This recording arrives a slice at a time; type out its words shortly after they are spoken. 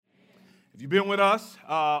If you've been with us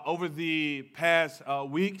over the past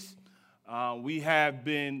weeks, we have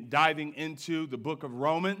been diving into the book of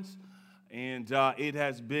Romans, and it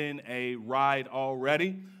has been a ride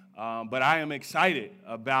already. But I am excited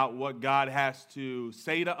about what God has to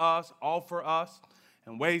say to us, offer us,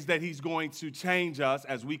 and ways that he's going to change us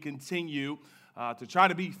as we continue to try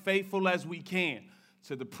to be faithful as we can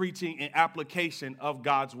to the preaching and application of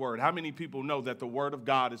God's word. How many people know that the word of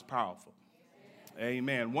God is powerful?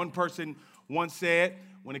 Amen. One person once said,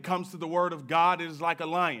 when it comes to the word of God, it is like a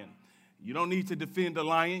lion. You don't need to defend a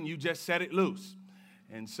lion, you just set it loose.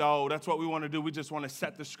 And so that's what we want to do. We just want to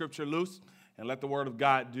set the scripture loose and let the word of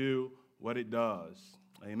God do what it does.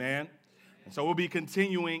 Amen. And so we'll be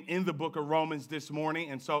continuing in the book of Romans this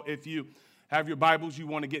morning. And so if you have your Bibles, you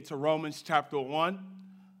want to get to Romans chapter 1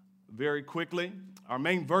 very quickly. Our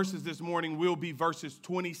main verses this morning will be verses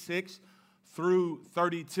 26 through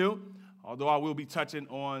 32. Although I will be touching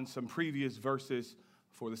on some previous verses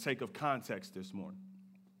for the sake of context this morning.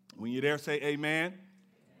 When you're there, say amen.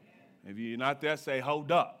 If you're not there, say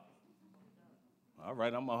hold up. All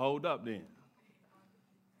right, I'm going to hold up then.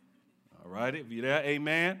 All right, if you're there,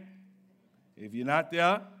 amen. If you're not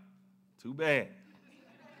there, too bad.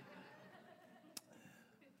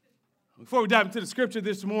 Before we dive into the scripture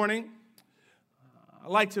this morning,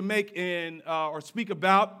 I'd like to make or speak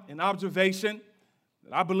about an observation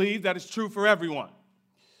that I believe that is true for everyone.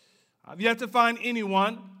 I've yet to find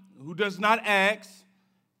anyone who does not ask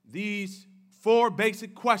these 4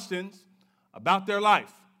 basic questions about their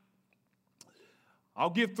life. I'll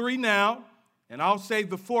give 3 now, and I'll save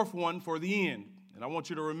the 4th one for the end. And I want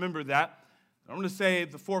you to remember that. I'm going to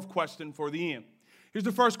save the 4th question for the end. Here's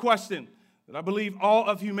the first question that I believe all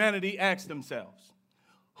of humanity asks themselves.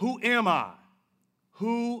 Who am I?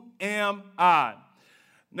 Who am I?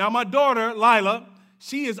 Now, my daughter, Lila,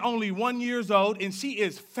 she is only 1 year old, and she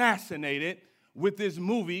is fascinated with this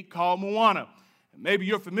movie called Moana. Maybe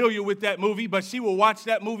you're familiar with that movie, but she will watch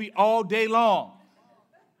that movie all day long.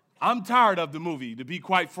 I'm tired of the movie, to be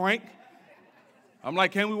quite frank. I'm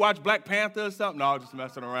like, can we watch Black Panther or something? No, I'm just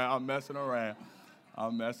messing around. I'm messing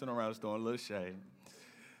around, just throwing a little shade.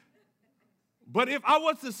 But if I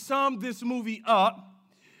was to sum this movie up,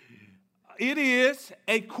 it is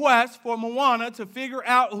a quest for Moana to figure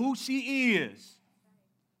out who she is.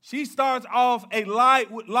 She starts off a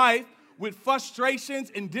life with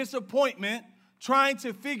frustrations and disappointment, trying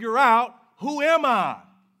to figure out, who am I?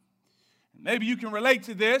 Maybe you can relate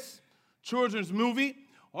to this children's movie.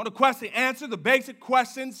 On the question answer, the basic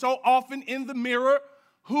question so often in the mirror,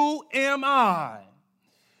 who am I?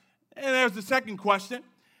 And there's the second question.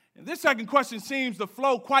 And this second question seems to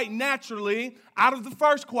flow quite naturally out of the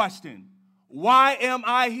first question. Why am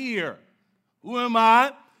I here? Who am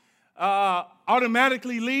I?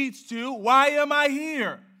 Automatically leads to, why am I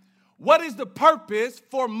here? What is the purpose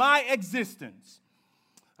for my existence?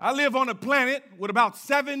 I live on a planet with about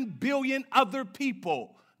 7 billion other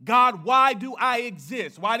people. God, why do I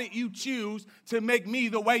exist? Why did you choose to make me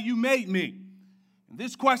the way you made me? And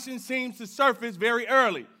this question seems to surface very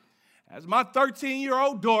early, as my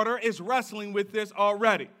 13-year-old daughter is wrestling with this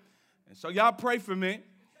already. And so y'all pray for me.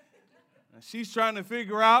 And she's trying to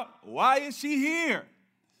figure out, why is she here?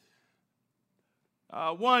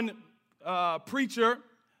 One preacher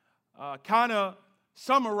kind of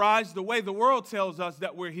summarized the way the world tells us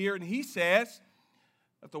that we're here, and he says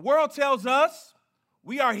that the world tells us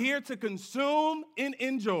we are here to consume and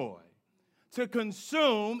enjoy. To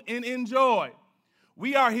consume and enjoy.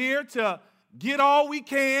 We are here to get all we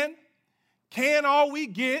can all we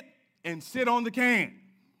get, and sit on the can.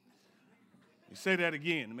 Let me say that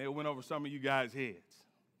again. Maybe it went over some of you guys' heads.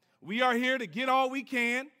 We are here to get all we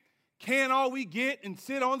can all we get, and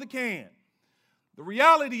sit on the can. The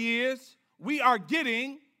reality is, we are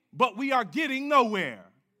getting, but we are getting nowhere.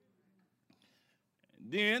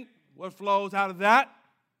 And then, what flows out of that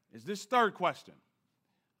is this third question.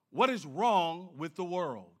 What is wrong with the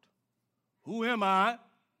world? Who am I?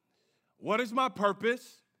 What is my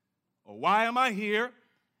purpose? Or why am I here?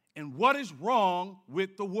 And what is wrong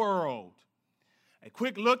with the world? A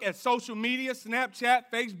quick look at social media, Snapchat,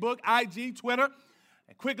 Facebook, IG, Twitter.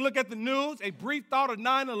 A quick look at the news, a brief thought of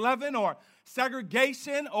 9/11 or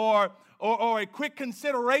segregation or a quick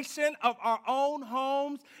consideration of our own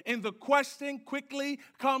homes, and the question quickly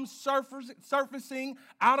comes surfacing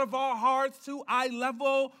out of our hearts to eye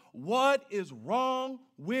level. What is wrong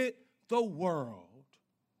with the world?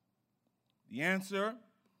 The answer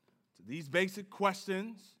to these basic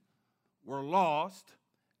questions were lost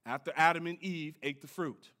after Adam and Eve ate the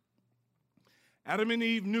fruit. Adam and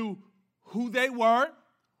Eve knew who they were,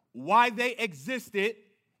 why they existed,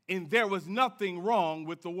 and there was nothing wrong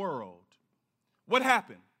with the world. What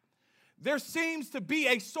happened? There seems to be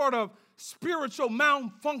a sort of spiritual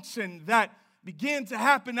malfunction that began to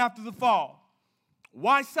happen after the fall.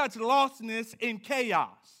 Why such lostness and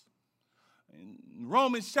chaos? In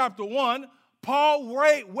Romans chapter 1, Paul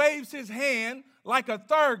waves his hand like a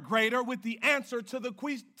third grader with the answer to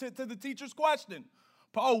the teacher's question.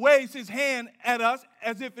 Paul waves his hand at us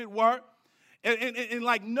as if it were. And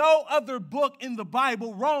like no other book in the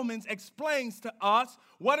Bible, Romans explains to us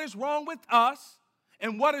what is wrong with us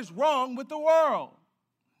and what is wrong with the world.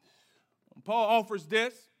 Paul offers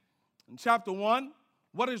this in chapter 1.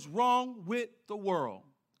 What is wrong with the world?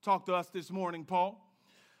 Talk to us this morning, Paul.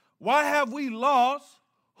 Why have we lost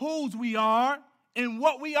whose we are and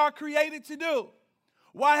what we are created to do?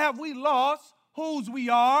 Why have we lost whose we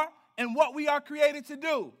are and what we are created to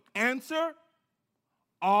do? Answer: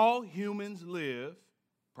 all humans live,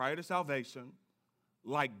 prior to salvation,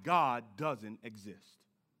 like God doesn't exist.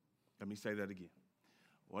 Let me say that again.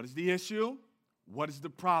 What is the issue? What is the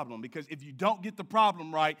problem? Because if you don't get the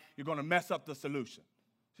problem right, you're going to mess up the solution.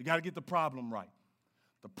 So you got to get the problem right.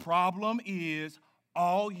 The problem is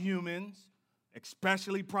all humans,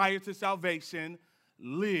 especially prior to salvation,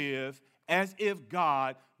 live as if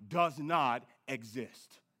God does not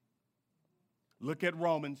exist. Look at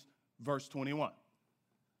Romans verse 21.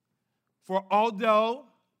 For although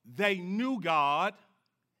they knew God,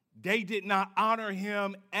 they did not honor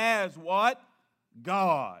him as what?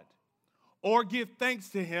 God. Or give thanks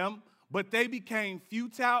to him, but they became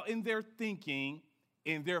futile in their thinking,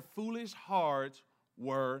 and their foolish hearts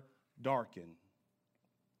were darkened.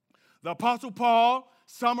 The Apostle Paul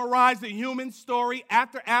summarized the human story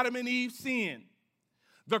after Adam and Eve sinned.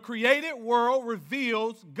 The created world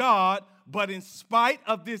reveals God, but in spite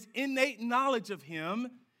of this innate knowledge of him,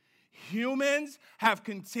 humans have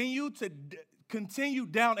continued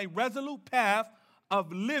down a resolute path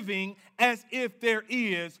of living as if there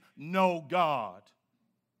is no God.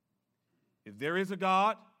 If there is a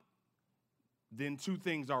God, then two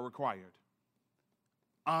things are required: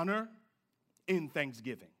 honor and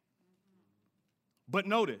thanksgiving. But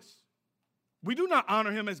notice, we do not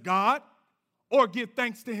honor him as God or give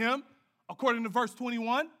thanks to him, according to verse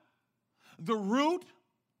 21. The root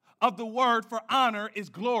of the word for honor is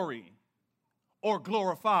glory or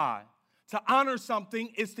glorify. To honor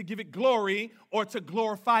something is to give it glory or to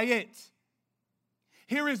glorify it.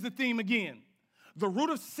 Here is the theme again. The root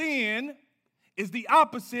of sin is the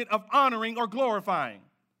opposite of honoring or glorifying.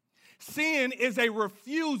 Sin is a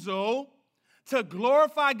refusal to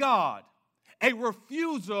glorify God, a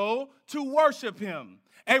refusal to worship him,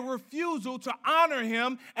 a refusal to honor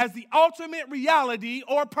him as the ultimate reality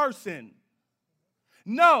or person.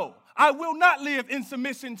 No, I will not live in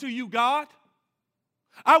submission to you, God.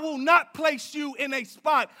 I will not place you in a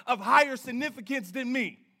spot of higher significance than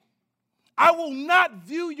me. I will not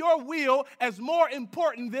view your will as more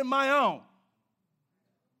important than my own.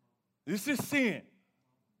 This is sin.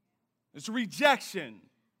 It's rejection.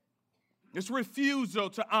 It's refusal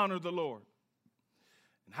to honor the Lord.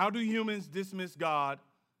 And how do humans dismiss God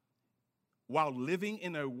while living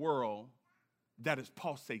in a world that is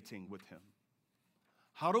pulsating with him?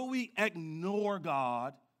 How do we ignore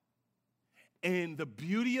God and the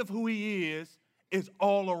beauty of who he is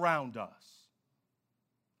all around us?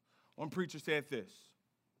 One preacher said this: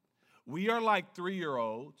 we are like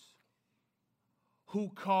 3-year-olds who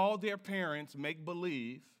call their parents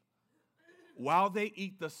make-believe while they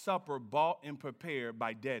eat the supper bought and prepared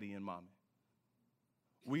by daddy and mommy.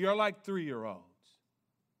 We are like 3-year-olds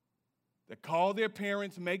that call their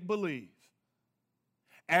parents make-believe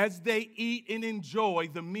as they eat and enjoy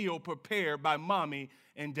the meal prepared by mommy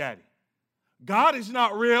and daddy. God is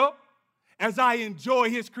not real as I enjoy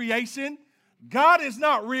his creation. God is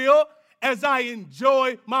not real as I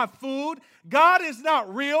enjoy my food. God is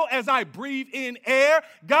not real as I breathe in air.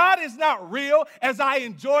 God is not real as I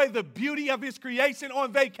enjoy the beauty of his creation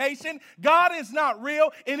on vacation. God is not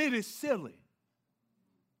real, and it is silly.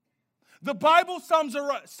 The Bible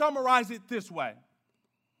summarizes it this way: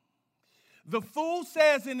 the fool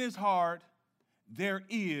says in his heart, there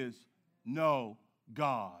is no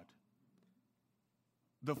God.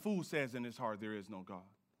 The fool says in his heart, there is no God.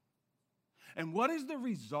 And what is the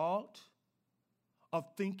result of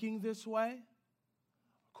thinking this way?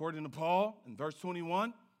 According to Paul, in verse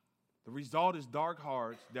 21, the result is dark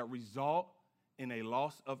hearts that result in a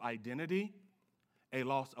loss of identity, a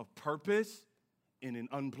loss of purpose in an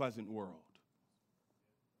unpleasant world.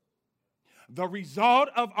 The result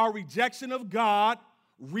of our rejection of God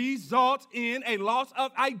results in a loss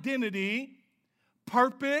of identity,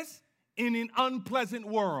 purpose in an unpleasant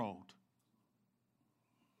world.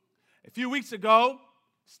 A few weeks ago,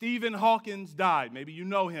 Stephen Hawking died. Maybe you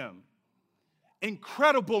know him.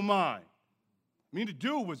 Incredible mind. I mean, the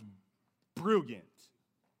dude was brilliant.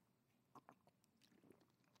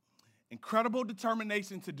 Incredible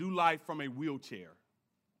determination to do life from a wheelchair.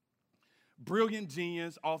 Brilliant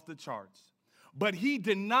genius off the charts. But he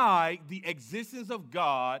denied the existence of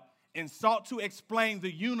God and sought to explain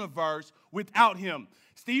the universe without him.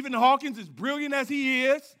 Stephen Hawking, as brilliant as he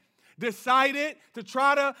is, decided to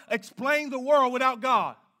try to explain the world without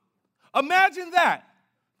God. Imagine that,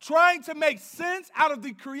 trying to make sense out of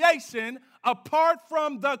the creation apart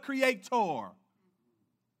from the creator.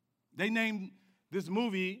 They named this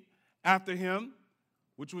movie after him,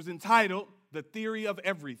 which was entitled The Theory of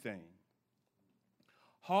Everything.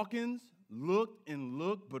 Hawkins looked and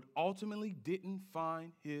looked, but ultimately didn't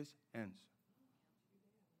find his answer.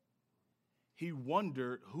 He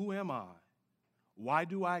wondered, who am I? Why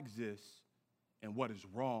do I exist? And what is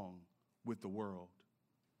wrong with the world?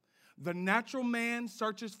 The natural man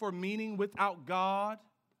searches for meaning without God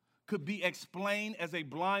could be explained as a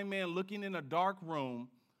blind man looking in a dark room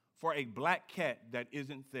for a black cat that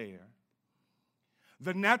isn't there.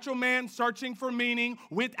 The natural man searching for meaning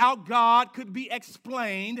without God could be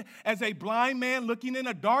explained as a blind man looking in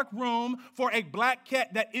a dark room for a black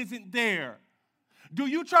cat that isn't there. Do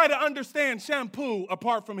you try to understand shampoo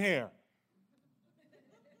apart from hair?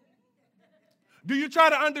 Do you try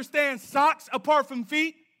to understand socks apart from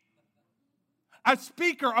feet? A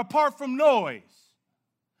speaker apart from noise?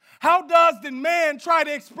 How does the man try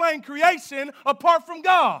to explain creation apart from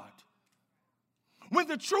God? When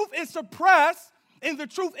the truth is suppressed and the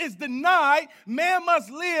truth is denied, man must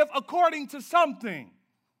live according to something.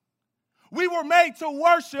 We were made to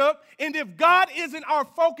worship, and if God isn't our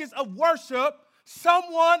focus of worship,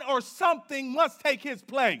 someone or something must take his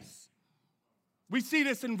place. We see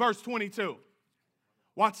this in verse 22.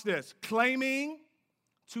 Watch this. Claiming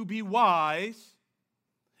to be wise,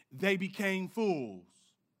 they became fools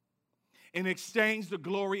and exchanged the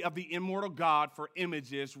glory of the immortal God for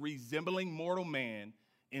images resembling mortal man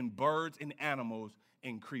in birds and animals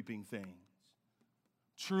and creeping things.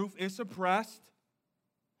 Truth is suppressed,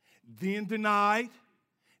 then denied,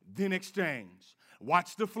 then exchanged.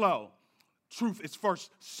 Watch the flow. Truth is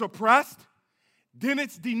first suppressed, then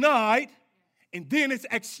it's denied, and then it's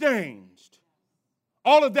exchanged.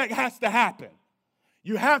 All of that has to happen.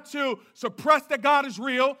 You have to suppress that God is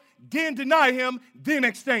real, then deny him, then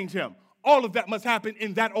exchange him. All of that must happen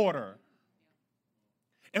in that order.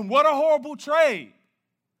 And what a horrible trade.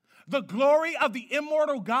 The glory of the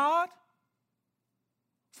immortal God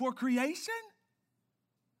for creation?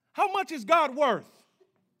 How much is God worth?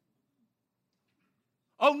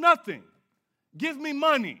 Oh, nothing. Give me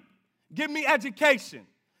money. Give me education.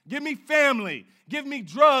 Give me family. Give me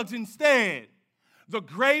drugs instead. The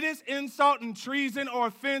greatest insult and treason or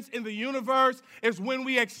offense in the universe is when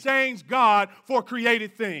we exchange God for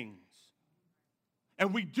created things.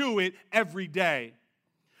 And we do it every day.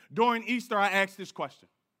 During Easter, I asked this question.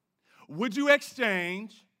 Would you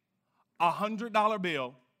exchange a $100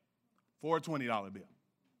 bill for a $20 bill?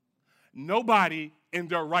 Nobody in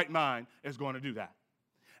their right mind is going to do that.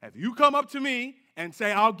 If you come up to me and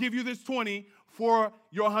say, I'll give you this 20 for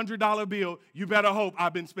your $100 bill, you better hope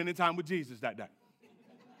I've been spending time with Jesus that day.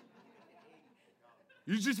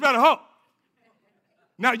 You just better hope.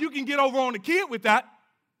 Now, you can get over on the kid with that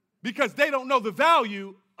because they don't know the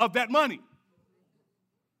value of that money.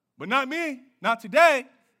 But not me, not today.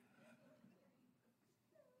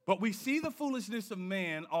 But we see the foolishness of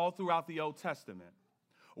man all throughout the Old Testament.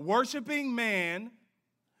 Worshiping man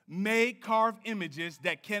made carved images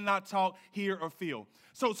that cannot talk, hear, or feel.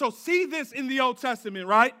 So see this in the Old Testament,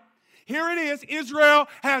 right? Here it is. Israel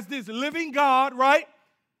has this living God, right?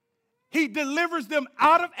 He delivers them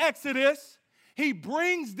out of Exodus. He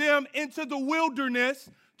brings them into the wilderness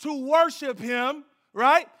to worship him,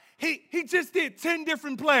 right? He just did 10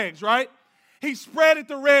 different plagues, right? He spread at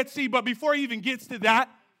the Red Sea, but before he even gets to that,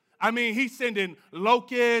 I mean, he's sending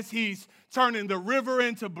locusts. He's turning the river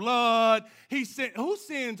into blood. Who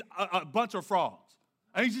sends a bunch of frogs?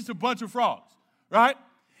 I mean, just a bunch of frogs, right?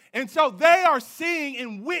 And so they are seeing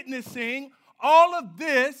and witnessing all of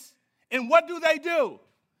this, and what do?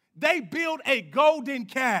 They build a golden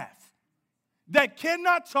calf that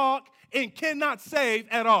cannot talk and cannot save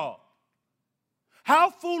at all. How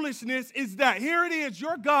foolishness is that? Here it is,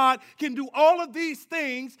 your God can do all of these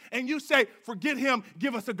things, and you say, forget him,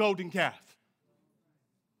 give us a golden calf.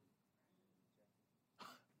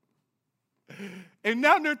 And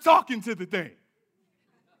now they're talking to the thing.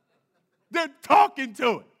 They're talking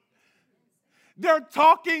to it. They're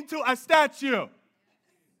talking to a statue.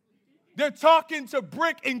 They're talking to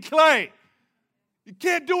brick and clay. You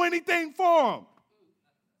can't do anything for them.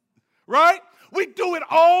 Right? We do it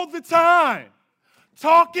all the time.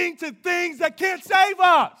 Talking to things that can't save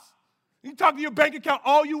us. You can talk to your bank account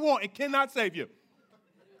all you want. It cannot save you.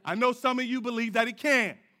 I know some of you believe that it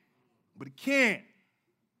can, but it can't.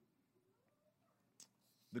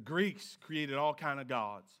 The Greeks created all kinds of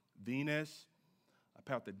gods. Venus,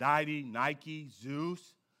 Aphrodite, Nike,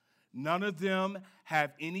 Zeus. None of them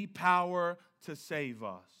have any power to save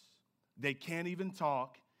us. They can't even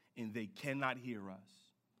talk, and they cannot hear us.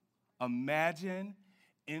 Imagine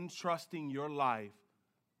entrusting your life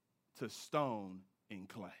to stone and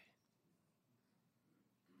clay.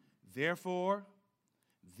 Therefore,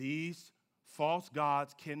 these false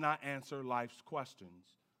gods cannot answer life's questions.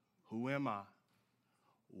 Who am I?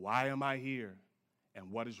 Why am I here?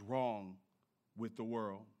 And what is wrong with the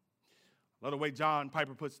world? I love the way John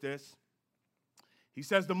Piper puts this. He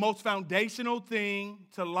says the most foundational thing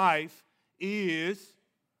to life is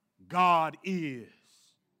God is.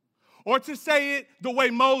 Or to say it the way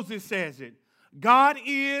Moses says it, God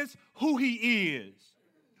is who he is.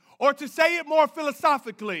 Or to say it more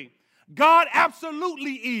philosophically, God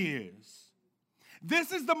absolutely is.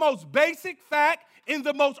 This is the most basic fact and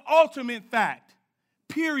the most ultimate fact.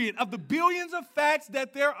 Period. Of the billions of facts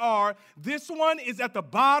that there are, this one is at the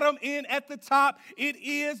bottom and at the top. It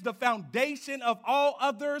is the foundation of all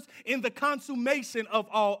others and the consummation of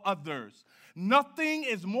all others. Nothing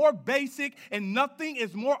is more basic and nothing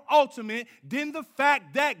is more ultimate than the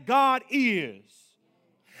fact that God is.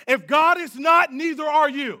 If God is not, neither are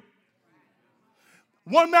you.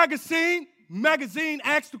 One magazine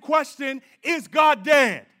asked the question, is God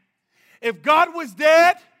dead? If God was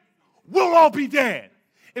dead, we'll all be dead.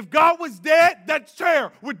 If God was dead, that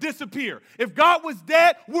chair would disappear. If God was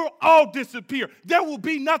dead, we'll all disappear. There will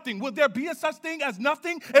be nothing. Will there be a such thing as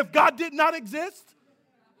nothing if God did not exist?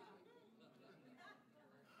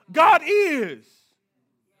 God is.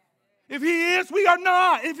 If he is, we are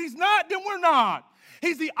not. If he's not, then we're not.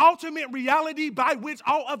 He's the ultimate reality by which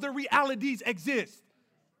all other realities exist.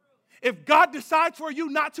 If God decides for you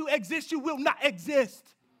not to exist, you will not exist.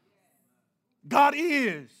 God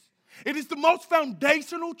is. It is the most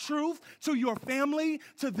foundational truth to your family,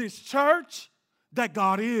 to this church, that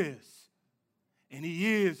God is. And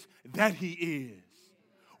he is that he is.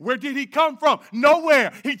 Where did he come from?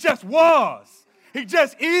 Nowhere. He just was. He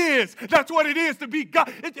just is. That's what it is to be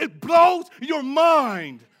God. It blows your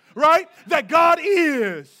mind, right? That God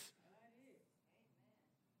is.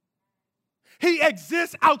 He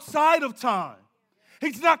exists outside of time.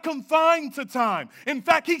 He's not confined to time. In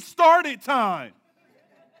fact, he started time.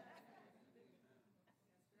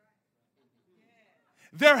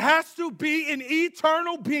 There has to be an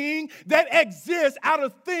eternal being that exists out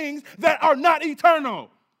of things that are not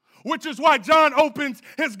eternal. Which is why John opens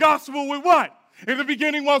his gospel with what? In the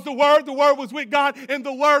beginning was the Word was with God, and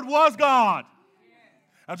the Word was God.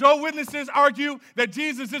 Now, Jehovah's Witnesses argue that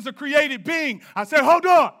Jesus is a created being. I say, hold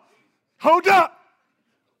up.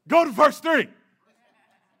 Go to verse 3.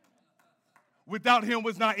 Without him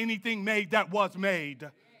was not anything made that was made.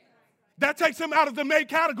 That takes him out of the made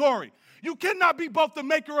category. You cannot be both the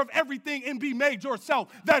maker of everything and be made yourself.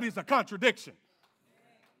 That is a contradiction.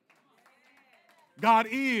 God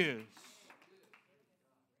is.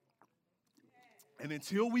 And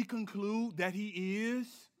until we conclude that he is,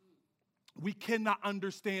 we cannot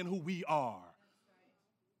understand who we are.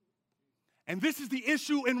 And this is the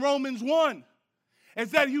issue in Romans 1,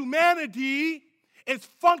 is that humanity is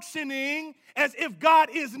functioning as if God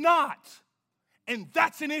is not. And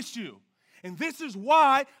that's an issue. And this is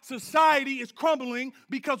why society is crumbling,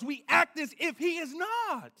 because we act as if he is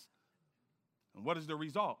not. And what is the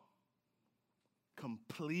result?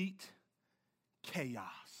 Complete chaos.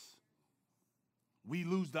 We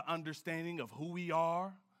lose the understanding of who we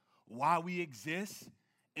are, why we exist,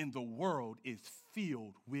 and the world is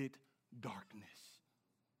filled with darkness.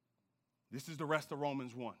 This is the rest of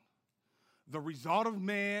Romans 1. The result of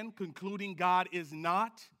man concluding God is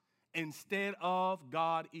not instead of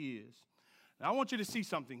God is. Now, I want you to see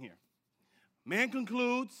something here. Man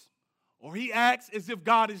concludes, or he acts as if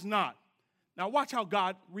God is not. Now, watch how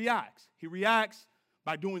God reacts. He reacts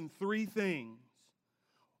by doing three things.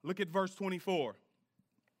 Look at verse 24.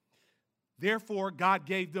 Therefore, God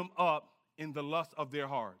gave them up in the lust of their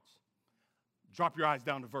hearts. Drop your eyes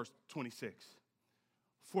down to verse 26.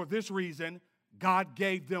 For this reason, God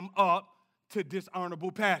gave them up to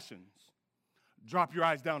dishonorable passions. Drop your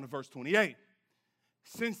eyes down to verse 28.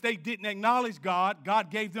 Since they didn't acknowledge God, God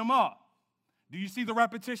gave them up. Do you see the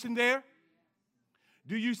repetition there?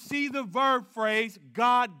 Do you see the verb phrase,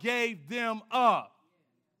 God gave them up?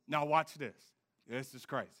 Now watch this. This is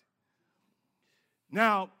crazy.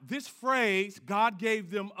 Now, this phrase, God gave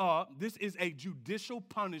them up, this is a judicial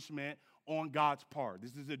punishment on God's part.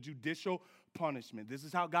 This is a judicial punishment. This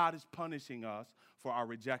is how God is punishing us for our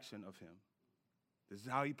rejection of him. This is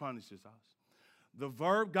how he punishes us. The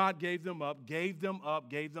verb God gave them up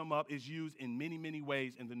is used in many, many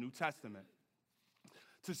ways in the New Testament.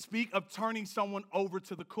 To speak of turning someone over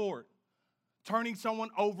to the court, turning someone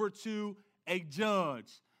over to a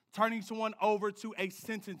judge, turning someone over to a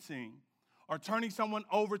sentencing, or turning someone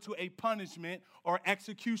over to a punishment or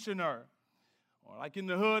executioner. Or like in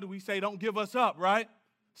the hood, we say, don't give us up, right?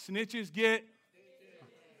 Snitches get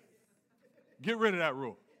rid of that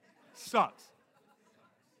rule. Sucks.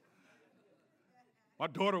 My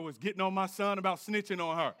daughter was getting on my son about snitching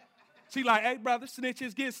on her. She like, hey, brother,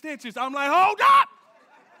 snitches get stitches. I'm like, hold up.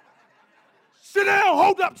 Sit down,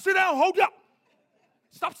 hold up, sit down, hold up.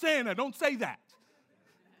 Stop saying that. Don't say that.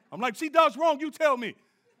 I'm like, she does wrong, you tell me.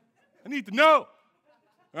 I need to know.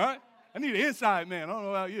 All right? I need an inside man. I don't know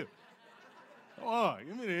about you. Come on,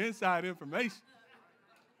 give me the inside information.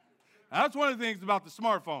 That's one of the things about the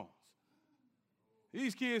smartphones.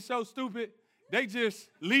 These kids so stupid, they just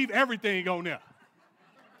leave everything on there.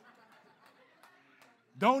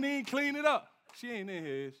 Don't even clean it up. She ain't in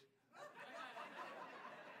here.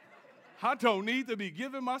 I don't need to be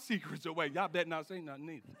giving my secrets away. Y'all better not say nothing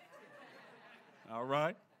either. All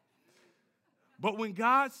right? But when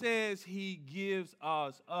God says he gives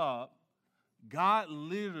us up, God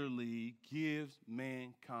literally gives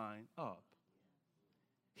mankind up.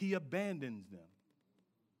 He abandons them.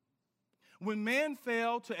 When man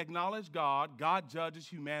failed to acknowledge God, God judges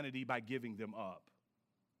humanity by giving them up.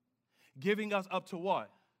 Giving us up to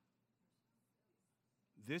what?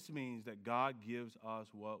 This means that God gives us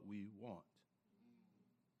what we want.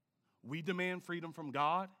 We demand freedom from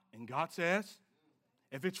God, and God says,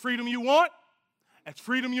 if it's freedom you want, it's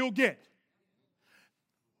freedom you'll get.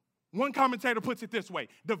 One commentator puts it this way: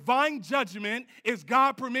 divine judgment is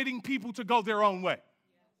God permitting people to go their own way.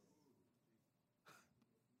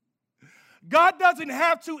 God doesn't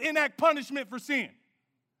have to enact punishment for sin.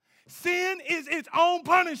 Sin is its own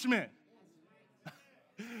punishment.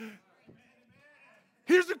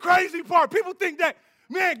 Here's the crazy part. People think that,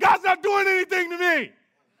 man, God's not doing anything to me.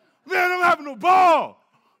 Man, I'm having a ball.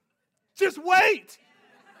 Just wait.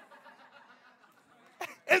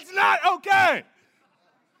 It's not okay.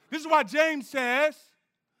 This is why James says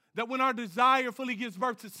that when our desire fully gives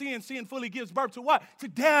birth to sin, sin fully gives birth to what? To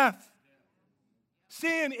death.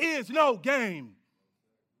 Sin is no game.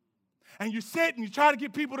 And you sit and you try to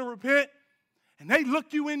get people to repent, and they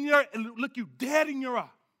look you dead in your eye.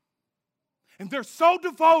 And they're so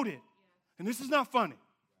devoted, and this is not funny,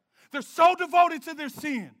 they're so devoted to their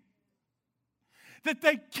sin that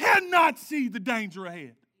they cannot see the danger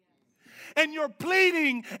ahead. And you're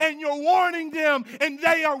pleading and you're warning them, and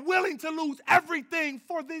they are willing to lose everything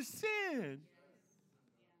for this sin.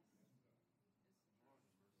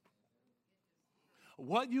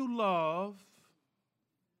 What you love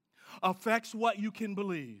affects what you can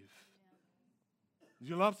believe.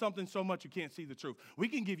 You love something so much you can't see the truth. We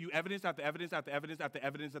can give you evidence after evidence after evidence after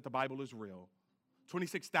evidence that the Bible is real.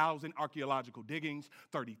 26,000 archaeological diggings,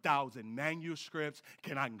 30,000 manuscripts.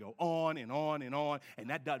 I can go on and on and on. And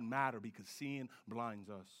that doesn't matter because sin blinds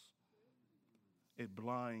us. It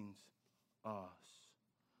blinds us.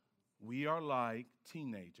 We are like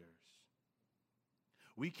teenagers.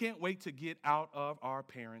 We can't wait to get out of our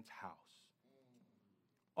parents' house.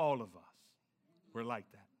 All of us. We're like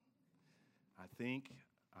that. I think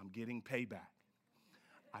I'm getting payback.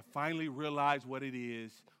 I finally realized what it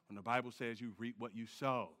is when the Bible says you reap what you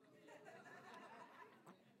sow.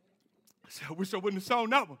 So I wish I wouldn't have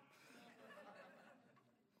sown that one.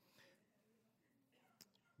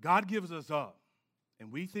 God gives us up,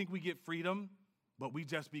 and we think we get freedom, but we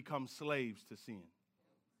just become slaves to sin.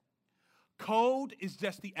 Cold is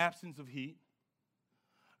just the absence of heat.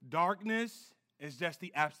 Darkness is just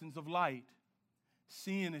the absence of light.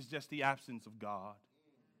 Sin is just the absence of God.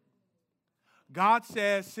 God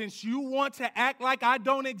says, since you want to act like I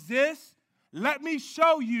don't exist, let me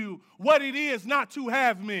show you what it is not to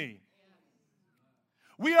have me.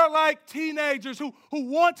 We are like teenagers who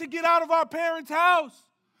want to get out of our parents' house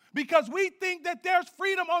because we think that there's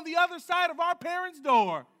freedom on the other side of our parents'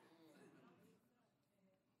 door.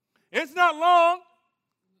 It's not long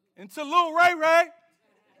until little Ray Ray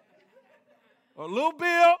or little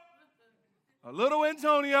Bill or little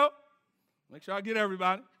Antonio, make sure I get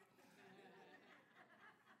everybody,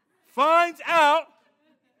 finds out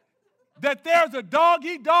that there's a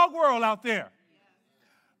dog-eat-dog world out there.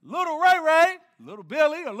 Little Ray Ray, little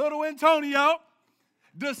Billy, or little Antonio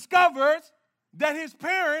discovers that his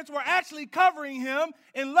parents were actually covering him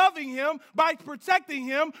and loving him by protecting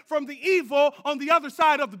him from the evil on the other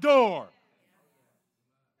side of the door.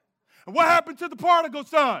 And what happened to the prodigal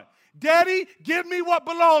son? Daddy, give me what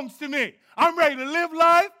belongs to me. I'm ready to live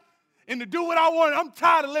life and to do what I want. I'm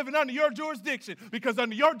tired of living under your jurisdiction, because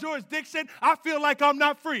under your jurisdiction, I feel like I'm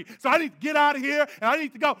not free. So I need to get out of here, and I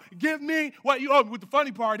need to go. Give me what you owe me. What the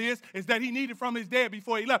funny part is that he needed from his dad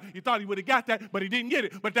before he left. He thought he would have got that, but he didn't get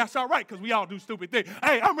it. But that's all right, because we all do stupid things.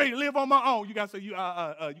 Hey, I'm ready to live on my own. You got to say, you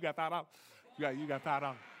got $5? You got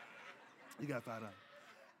 $5? You got $5.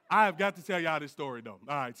 I have got to tell y'all this story, though.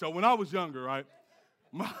 All right, so when I was younger, right,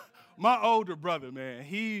 my older brother, man,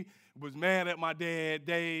 he was mad at my dad.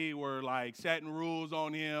 They were like setting rules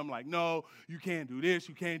on him, like, no, you can't do this,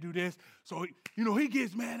 you can't do this. So, he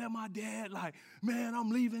gets mad at my dad, like, man, I'm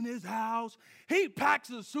leaving this house. He packs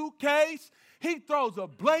a suitcase, he throws a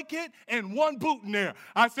blanket and one boot in there.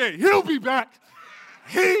 I said, he'll be back.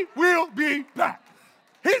 He will be back.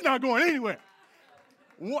 He's not going anywhere.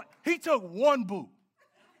 He took one boot.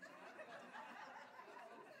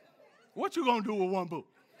 What you gonna do with one boot?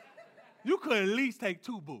 You could at least take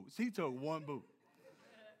 2 boots. He took 1 boot.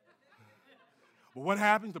 But what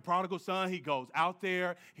happens? The prodigal son, he goes out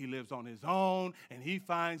there, he lives on his own, and he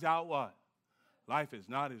finds out what? Life is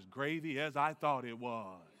not as gravy as I thought it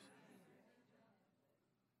was.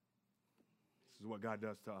 This is what God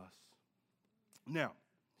does to us. Now,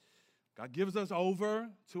 God gives us over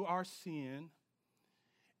to our sin,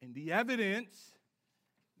 and the evidence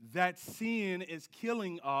that sin is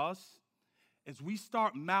killing us is we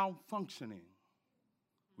start malfunctioning.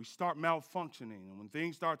 We start malfunctioning. And when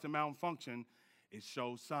things start to malfunction, it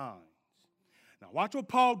shows signs. Now, watch what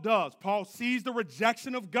Paul does. Paul sees the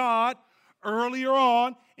rejection of God earlier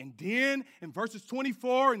on, and then in verses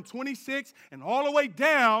 24 and 26 and all the way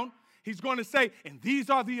down, he's going to say, and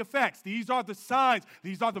these are the effects, these are the signs,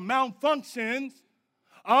 these are the malfunctions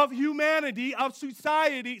of humanity, of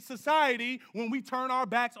society when we turn our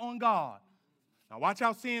backs on God. Now, watch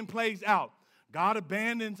how sin plays out. God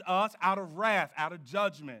abandons us out of wrath, out of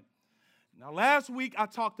judgment. Now, last week I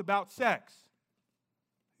talked about sex.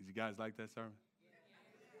 Did you guys like that sermon?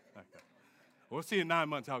 Okay. We'll see in 9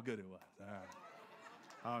 months how good it was.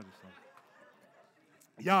 All right.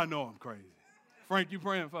 Y'all know I'm crazy. Frank, you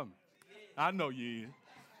praying for me? I know you is.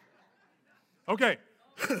 Okay.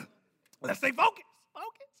 Let's stay focused.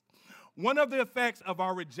 One of the effects of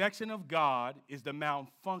our rejection of God is the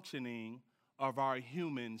malfunctioning of our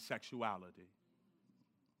human sexuality.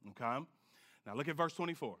 Okay? Now look at verse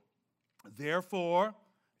 24. Therefore,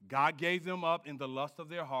 God gave them up in the lust of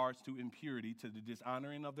their hearts to impurity, to the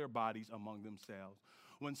dishonoring of their bodies among themselves.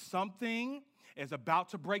 When something is about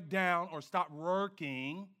to break down or stop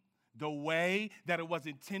working the way that it was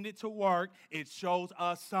intended to work, it shows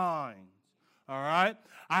us signs. All right?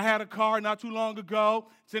 I had a car not too long ago.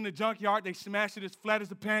 It's in the junkyard. They smashed it as flat as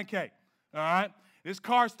a pancake. All right? This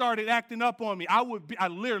car started acting up on me. I'll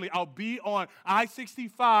be on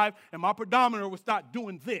I-65, and my pedometer would start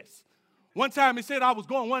doing this. One time it said I was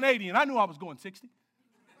going 180, and I knew I was going 60.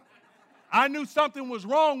 I knew something was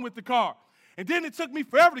wrong with the car. And then it took me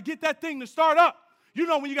forever to get that thing to start up. You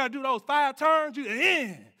know when you got to do those 5 turns,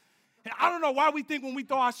 I don't know why we think when we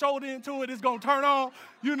throw our shoulder into it, it's going to turn on,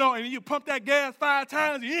 and you pump that gas 5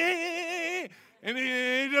 times, and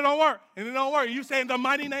it don't work, and it don't work. You say, in the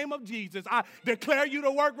mighty name of Jesus, I declare you to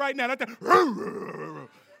work right now.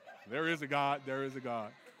 There is a God. There is a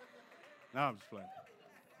God. No, I'm just playing.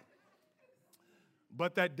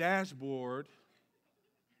 But that dashboard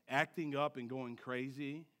acting up and going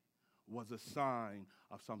crazy was a sign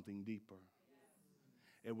of something deeper.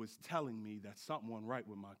 It was telling me that something wasn't right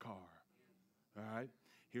with my car. All right?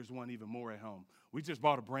 Here's one even more at home. We just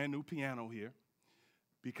bought a brand new piano here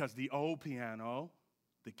because the old piano,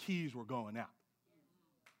 the keys were going out.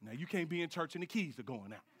 Now, you can't be in church and the keys are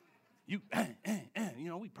going out.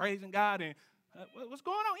 We praising God and what's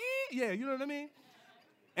going on? Yeah, you know what I mean?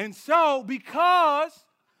 And so because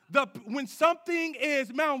when something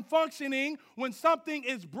is malfunctioning, when something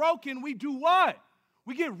is broken, we do what?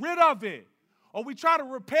 We get rid of it. Or we try to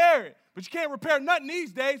repair it. But you can't repair nothing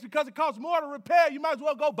these days because it costs more to repair. You might as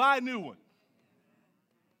well go buy a new one.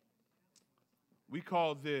 We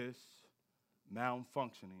call this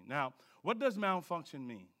malfunctioning. Now, what does malfunction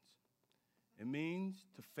mean? It means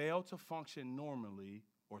to fail to function normally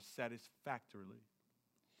or satisfactorily.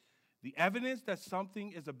 The evidence that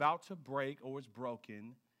something is about to break or is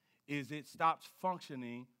broken is it stops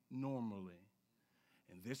functioning normally.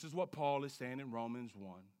 And this is what Paul is saying in Romans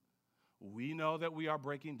 1. We know that we are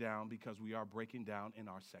breaking down because we are breaking down in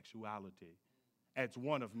our sexuality. It's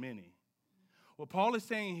one of many. What Paul is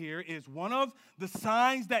saying here is one of the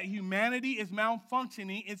signs that humanity is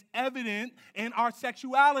malfunctioning is evident in our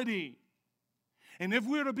sexuality. And if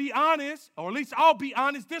we're to be honest, or at least I'll be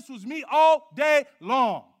honest, this was me all day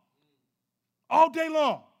long. All day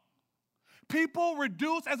long. People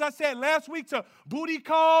reduce, as I said last week, to booty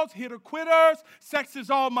calls, hitter-quitters, sex is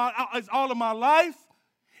all of my life.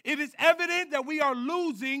 It is evident that we are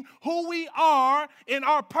losing who we are and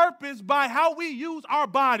our purpose by how we use our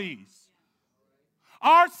bodies.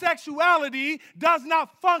 Our sexuality does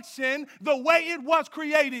not function the way it was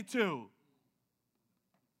created to.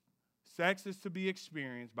 Sex is to be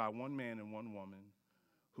experienced by one man and one woman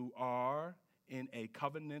who are in a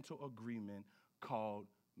covenantal agreement called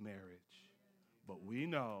marriage. But we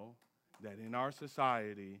know that in our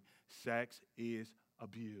society, sex is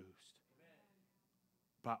abused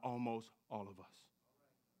by almost all of us.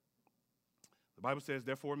 The Bible says,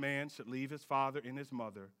 therefore, a man should leave his father and his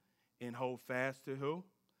mother and hold fast to who?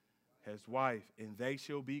 His wife. And they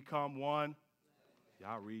shall become one.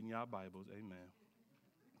 Y'all reading y'all Bibles. Amen.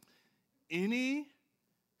 Any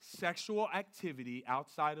sexual activity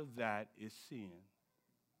outside of that is sin.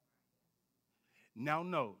 Now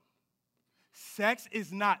note, sex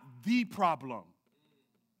is not the problem,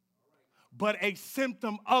 but a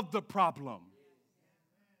symptom of the problem.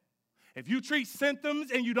 If you treat symptoms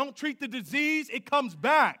and you don't treat the disease, it comes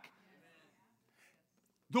back.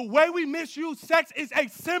 The way we misuse sex is a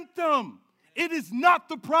symptom. It is not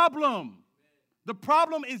the problem. The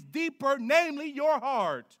problem is deeper, namely your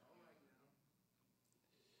heart.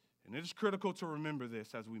 And it is critical to remember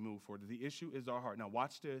this as we move forward. The issue is our heart. Now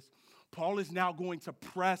watch this. Paul is now going to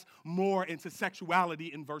press more into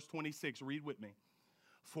sexuality in verse 26. Read with me.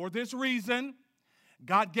 For this reason,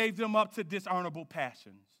 God gave them up to dishonorable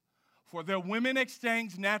passions. For their women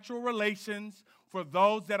exchanged natural relations for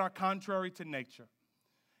those that are contrary to nature.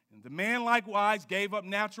 And the man likewise gave up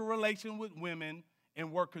natural relation with women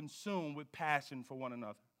and were consumed with passion for one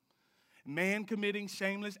another. Man committing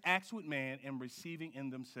shameless acts with man and receiving in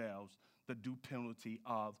themselves the due penalty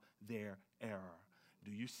of their error.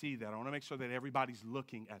 Do you see that? I want to make sure that everybody's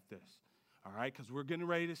looking at this, all right? Because we're getting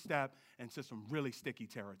ready to step into some really sticky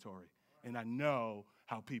territory. And I know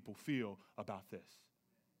how people feel about this.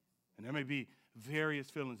 And there may be various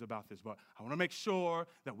feelings about this, but I want to make sure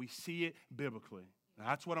that we see it biblically. Now,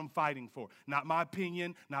 that's what I'm fighting for. Not my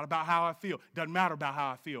opinion, not about how I feel. Doesn't matter about how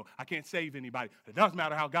I feel. I can't save anybody. It does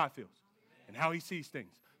matter how God feels and how he sees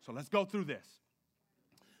things. So let's go through this.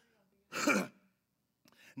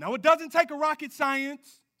 Now, it doesn't take a rocket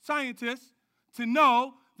scientist to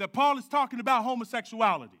know that Paul is talking about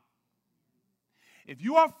homosexuality. If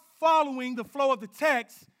you are following the flow of the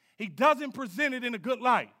text, he doesn't present it in a good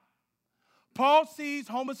light. Paul sees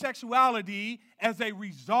homosexuality as a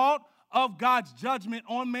result of God's judgment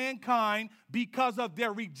on mankind because of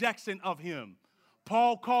their rejection of him.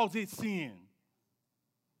 Paul calls it sin.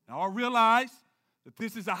 Now, I realize that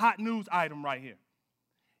this is a hot news item right here.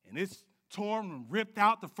 And it's torn and ripped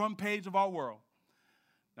out the front page of our world.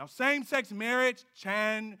 Now, same-sex marriage,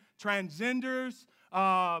 transgenders,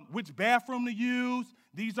 which bathroom to use,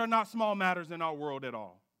 these are not small matters in our world at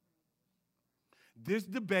all. This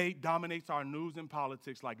debate dominates our news and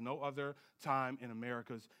politics like no other time in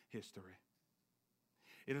America's history.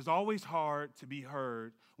 It is always hard to be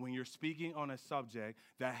heard when you're speaking on a subject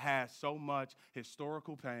that has so much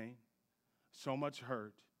historical pain, so much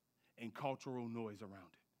hurt, and cultural noise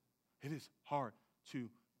around it. It is hard to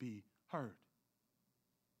be heard.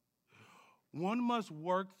 One must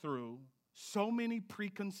work through so many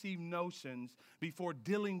preconceived notions before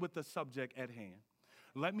dealing with the subject at hand.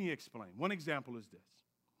 Let me explain. One example is this.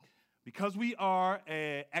 Because we are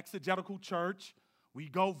an exegetical church, we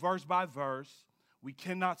go verse by verse. We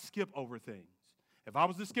cannot skip over things. If I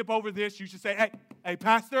was to skip over this, you should say, hey,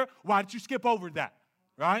 pastor, why did you skip over that?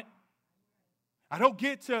 Right? I don't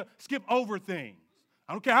get to skip over things.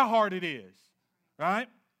 I don't care how hard it is. Right?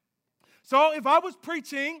 So if I was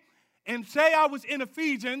preaching and say I was in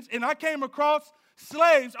Ephesians and I came across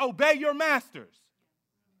slaves, obey your masters.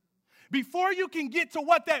 Before you can get to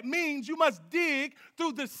what that means, you must dig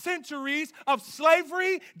through the centuries of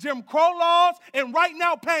slavery, Jim Crow laws, and right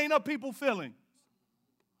now pain of people's feelings.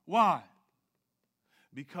 Why?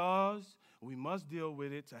 Because we must deal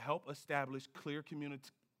with it to help establish clear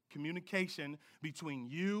communication between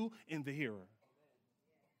you and the hearer.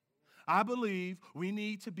 I believe we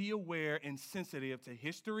need to be aware and sensitive to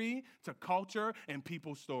history, to culture, and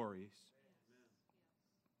people's stories.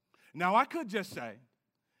 Now, I could just say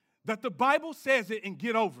that the Bible says it and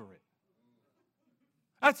get over it.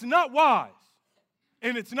 That's not wise,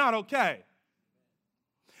 and it's not okay.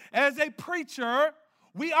 As a preacher,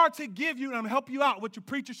 we are to give you, and I'm going to help you out what your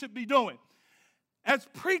preacher should be doing. As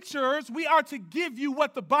preachers, we are to give you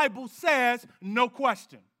what the Bible says, no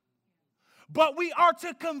question. But we are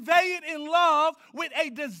to convey it in love with a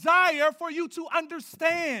desire for you to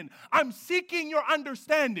understand. I'm seeking your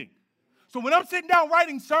understanding. So when I'm sitting down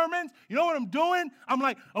writing sermons, you know what I'm doing? I'm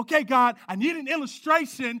like, okay, God, I need an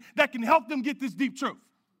illustration that can help them get this deep truth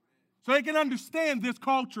so they can understand this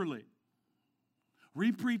culturally.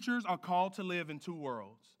 We preachers are called to live in two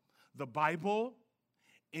worlds, the Bible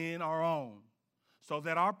and our own, so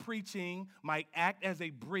that our preaching might act as a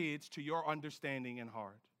bridge to your understanding and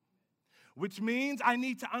heart. Which means I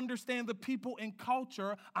need to understand the people and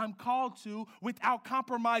culture I'm called to without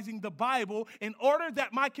compromising the Bible in order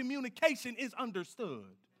that my communication is understood.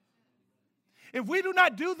 If we do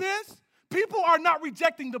not do this, people are not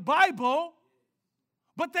rejecting the Bible,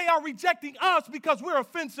 but they are rejecting us because we're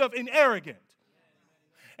offensive and arrogant.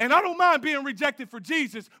 And I don't mind being rejected for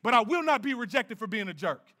Jesus, but I will not be rejected for being a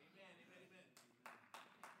jerk.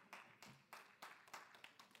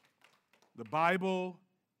 The Bible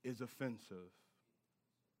is offensive,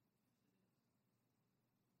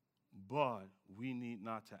 but we need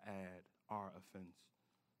not to add our offense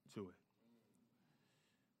to it.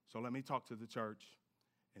 So let me talk to the church,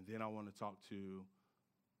 and then I want to talk to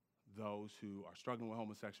those who are struggling with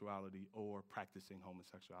homosexuality or practicing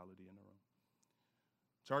homosexuality in the room.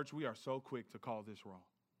 Church, we are so quick to call this wrong,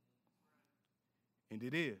 and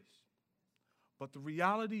it is. But the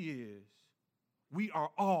reality is, we are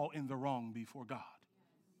all in the wrong before God.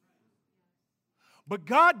 But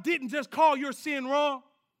God didn't just call your sin wrong.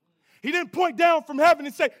 He didn't point down from heaven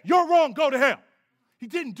and say, you're wrong, go to hell. He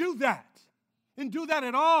didn't do that. He didn't do that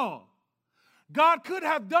at all. God could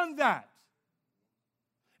have done that.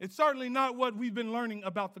 It's certainly not what we've been learning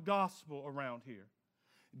about the gospel around here.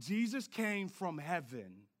 Jesus came from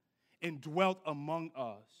heaven and dwelt among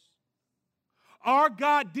us. Our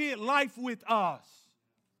God did life with us.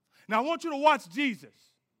 Now I want you to watch Jesus.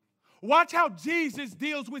 Watch how Jesus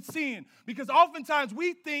deals with sin, because oftentimes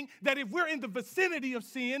we think that if we're in the vicinity of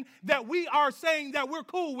sin, that we are saying that we're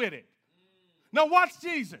cool with it. Now watch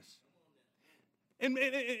Jesus. In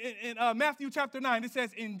Matthew chapter 9, it says,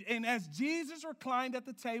 and as Jesus reclined at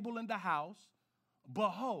the table in the house,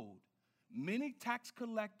 behold, many tax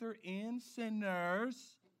collectors and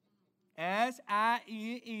sinners, S-I-N-N-E-R-S,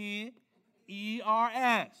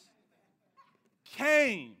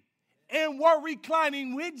 came and were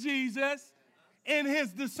reclining with Jesus and his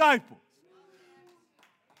disciples.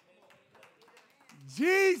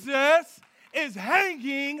 Jesus is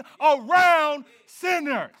hanging around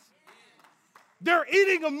sinners. They're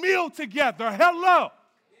eating a meal together. Hello.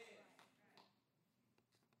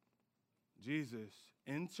 Jesus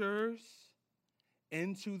enters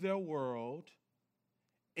into their world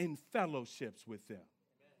and fellowships with them.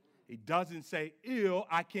 He doesn't say, ew,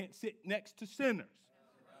 I can't sit next to sinners.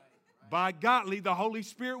 By godly, the Holy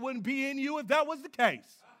Spirit wouldn't be in you if that was the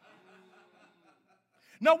case.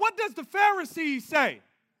 Now, what does the Pharisees say?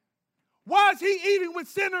 Why is he eating with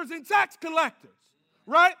sinners and tax collectors?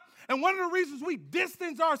 Right? And one of the reasons we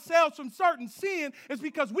distance ourselves from certain sin is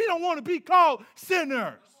because we don't want to be called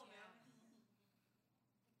sinners.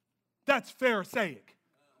 That's Pharisaic.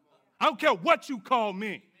 I don't care what you call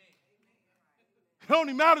me. It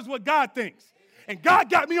only matters what God thinks. And God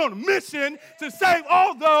got me on a mission to save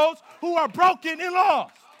all those who are broken and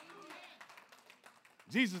lost.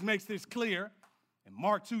 Jesus makes this clear in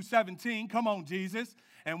Mark 2:17. Come on, Jesus.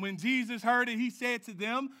 And when Jesus heard it, he said to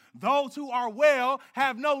them, those who are well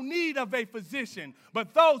have no need of a physician,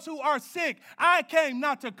 but those who are sick. I came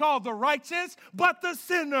not to call the righteous, but the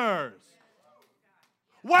sinners.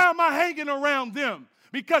 Why am I hanging around them?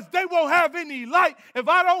 Because they won't have any light if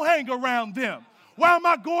I don't hang around them. Why am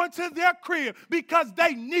I going to their crib? Because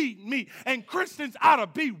they need me. And Christians ought to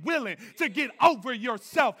be willing to get over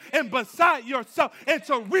yourself and beside yourself and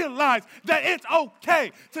to realize that it's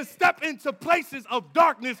okay to step into places of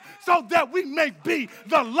darkness so that we may be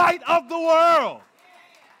the light of the world.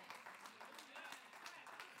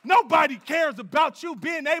 Nobody cares about you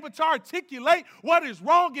being able to articulate what is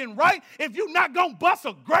wrong and right if you're not going to bust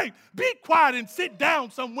a grape. Be quiet and sit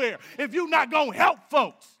down somewhere if you're not going to help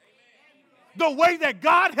folks the way that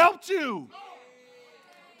God helped you.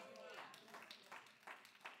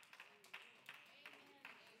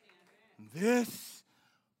 This,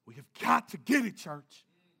 we have got to get it, church.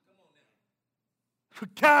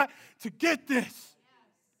 We've got to get this.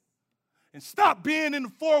 And stop being in the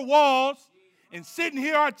four walls and sitting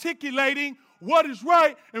here articulating what is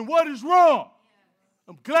right and what is wrong.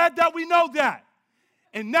 I'm glad that we know that.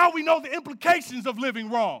 And now we know the implications of living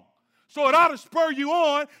wrong. So it ought to spur you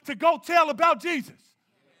on to go tell about Jesus.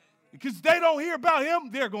 Because they don't hear about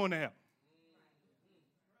him, they're going to hell.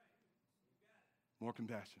 More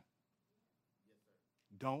compassion.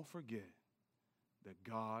 Don't forget that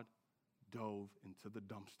God dove into the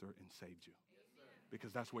dumpster and saved you.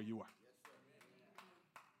 Because that's where you are.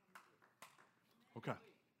 Okay.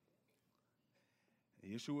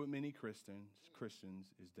 The issue with many Christians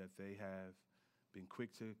is that they have been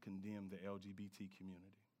quick to condemn the LGBT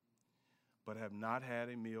community, but have not had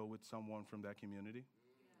a meal with someone from that community.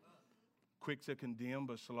 Quick to condemn,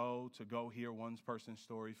 but slow to go hear one person's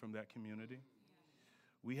story from that community.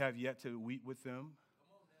 We have yet to weep with them.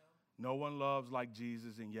 No one loves like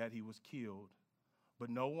Jesus, and yet he was killed. But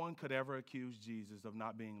no one could ever accuse Jesus of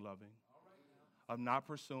not being loving, of not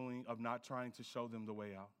pursuing, of not trying to show them the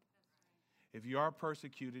way out. If you are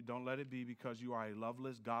persecuted, don't let it be because you are a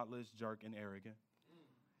loveless, godless, jerk, and arrogant.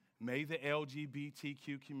 May the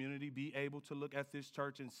LGBTQ community be able to look at this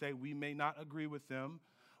church and say, we may not agree with them,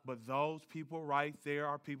 but those people right there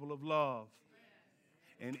are people of love.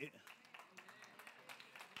 And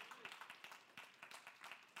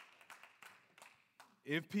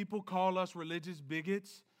if people call us religious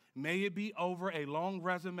bigots, may it be over a long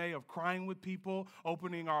resume of crying with people,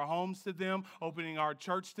 opening our homes to them, opening our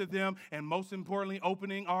church to them, and most importantly,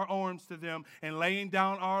 opening our arms to them and laying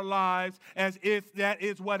down our lives as if that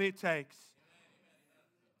is what it takes.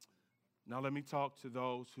 Now let me talk to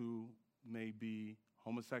those who may be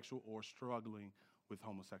homosexual or struggling with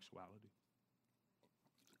homosexuality.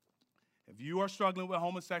 If you are struggling with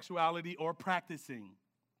homosexuality or practicing,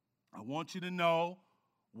 I want you to know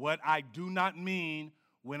what I do not mean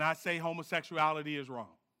when I say homosexuality is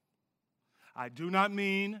wrong. I do not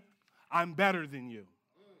mean I'm better than you.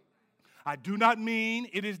 I do not mean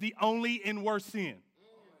it is the only and worst sin.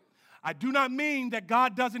 I do not mean that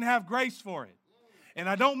God doesn't have grace for it. And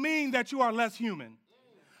I don't mean that you are less human.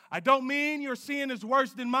 I don't mean your sin is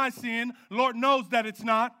worse than my sin. Lord knows that it's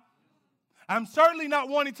not. I'm certainly not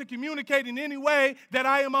wanting to communicate in any way that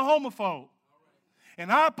I am a homophobe.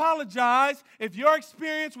 And I apologize if your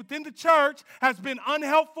experience within the church has been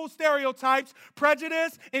unhelpful stereotypes,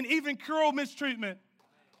 prejudice, and even cruel mistreatment.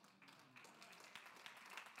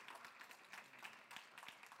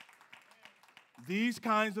 These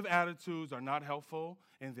kinds of attitudes are not helpful,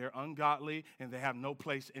 and they're ungodly, and they have no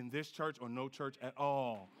place in this church or no church at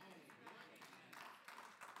all.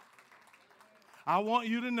 I want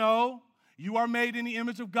you to know you are made in the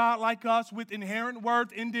image of God like us with inherent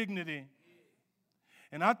worth and dignity.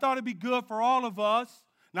 And I thought it'd be good for all of us,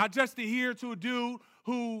 not just to hear to a dude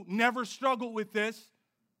who never struggled with this,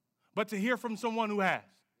 but to hear from someone who has.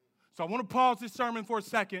 So I want to pause this sermon for a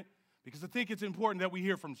second because I think it's important that we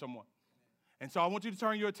hear from someone. And so I want you to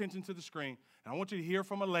turn your attention to the screen, and I want you to hear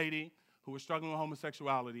from a lady who was struggling with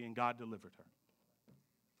homosexuality, and God delivered her.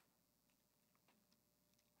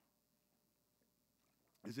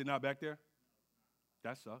 Is it not back there?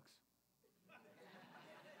 That sucks.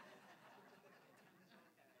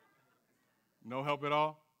 No help at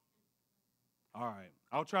all? All right.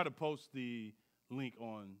 I'll try to post the link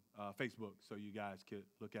on Facebook so you guys could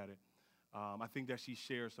look at it. I think that she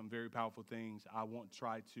shares some very powerful things. I won't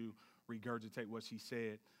try to regurgitate what she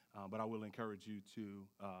said, but I will encourage you to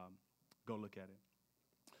go look at it.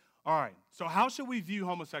 All right. So how should we view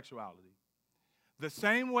homosexuality? The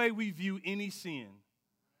same way we view any sin,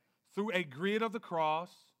 through a grid of the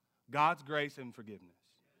cross, God's grace, and forgiveness.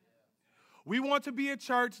 We want to be a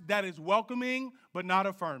church that is welcoming but not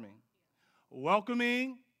affirming.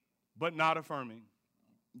 Welcoming but not affirming.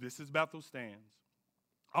 This is Bethel Stands.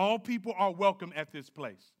 All people are welcome at this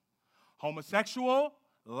place. Homosexual,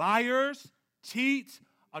 liars, cheats,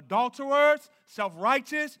 adulterers,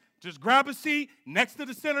 self-righteous, just grab a seat next to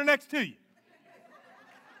the sinner next to you.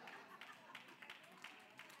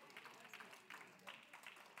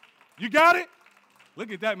 You got it?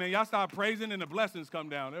 Look at that, man. Y'all start praising and the blessings come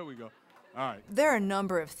down. There we go. All right. There are a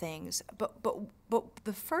number of things, but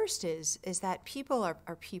the first is that people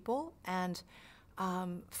are people, and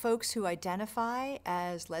folks who identify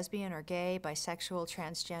as lesbian or gay, bisexual,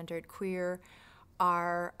 transgendered, queer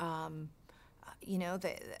are,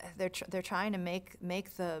 they're trying to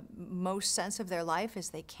make the most sense of their life as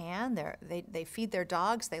they can. They feed their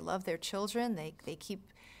dogs, they love their children, they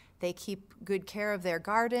keep good care of their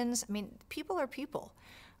gardens. I mean, people are people.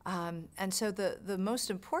 And so the most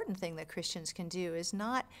important thing that Christians can do is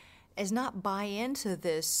not buy into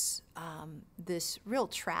this real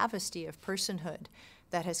travesty of personhood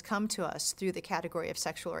that has come to us through the category of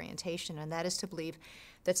sexual orientation, and that is to believe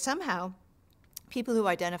that somehow people who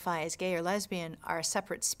identify as gay or lesbian are a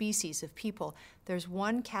separate species of people. There's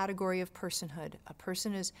one category of personhood. A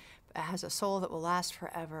person has a soul that will last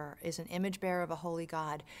forever, is an image bearer of a holy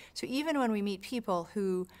God. So even when we meet people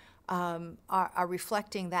who are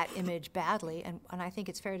reflecting that image badly, and I think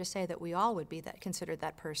it's fair to say that we all would be considered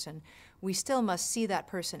that person, we still must see that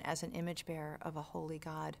person as an image bearer of a holy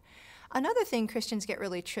God. Another thing Christians get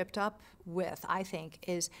really tripped up with, I think,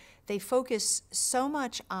 is they focus so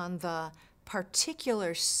much on the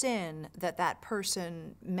particular sin that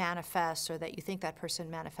person manifests, or that you think that person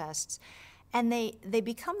manifests, and they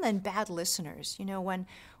become then bad listeners. You know,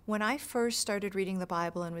 when I first started reading the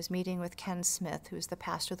Bible and was meeting with Ken Smith, who's the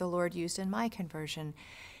pastor the Lord used in my conversion,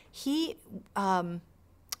 he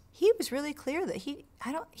was really clear that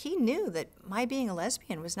he knew that my being a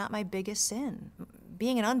lesbian was not my biggest sin.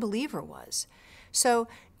 Being an unbeliever was. So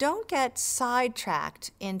don't get sidetracked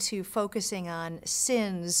into focusing on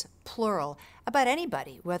sins, plural, about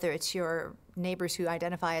anybody, whether it's your neighbors who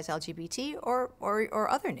identify as LGBT or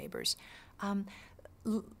other neighbors.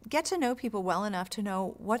 Get to know people well enough to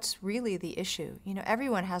know what's really the issue. You know,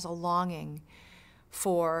 everyone has a longing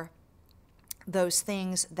for those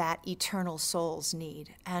things that eternal souls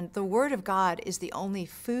need. And the Word of God is the only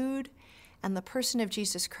food, and the person of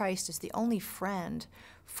Jesus Christ is the only friend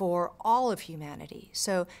for all of humanity.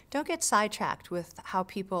 So don't get sidetracked with how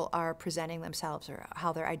people are presenting themselves or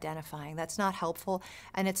how they're identifying. That's not helpful,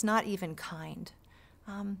 and it's not even kind.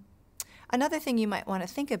 Another thing you might want to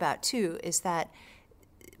think about, too, is that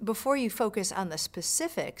before you focus on the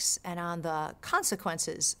specifics and on the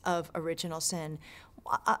consequences of original sin,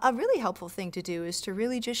 a really helpful thing to do is to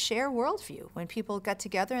really just share worldview. When people get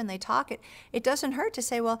together and they talk, it doesn't hurt to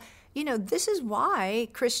say, well, you know, this is why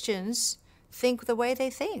Christians think the way they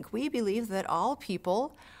think. We believe that all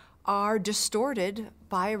people are distorted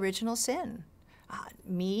by original sin.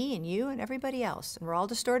 Me and you and everybody else, and we're all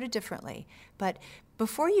distorted differently. But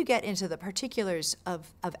before you get into the particulars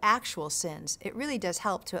of actual sins, it really does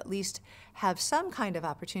help to at least have some kind of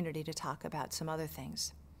opportunity to talk about some other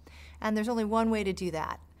things. And there's only one way to do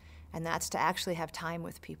that, and that's to actually have time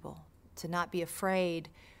with people, to not be afraid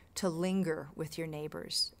to linger with your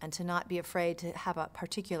neighbors, and to not be afraid to have a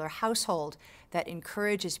particular household that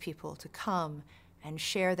encourages people to come and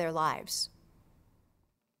share their lives.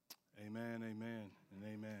 Amen, amen, and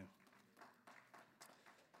amen.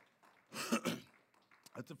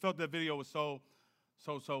 I felt that video was so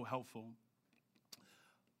helpful.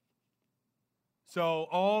 So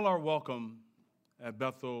all are welcome at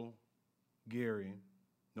Bethel Gary,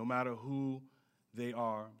 no matter who they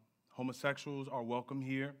are. Homosexuals are welcome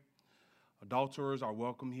here. Adulterers are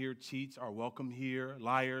welcome here. Cheats are welcome here.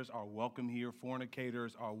 Liars are welcome here.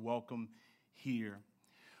 Fornicators are welcome here.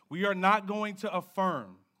 We are not going to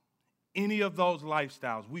affirm any of those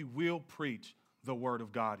lifestyles. We will preach the word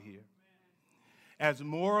of God here.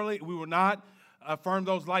 We will not affirm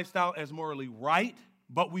those lifestyles as morally right,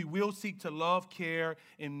 but we will seek to love, care,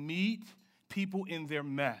 and meet people in their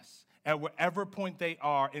mess at whatever point they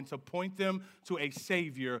are, and to point them to a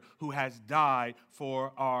Savior who has died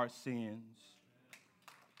for our sins.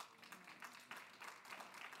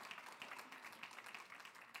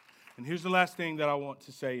 And here's the last thing that I want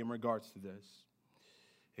to say in regards to this.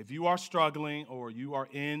 If you are struggling or you are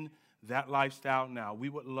in that lifestyle now, we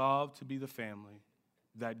would love to be the family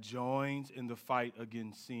that joins in the fight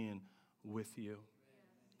against sin with you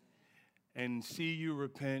and see you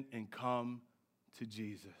repent and come to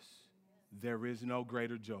Jesus. There is no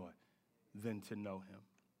greater joy than to know him.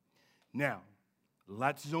 Now,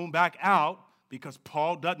 let's zoom back out, because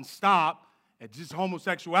Paul doesn't stop at just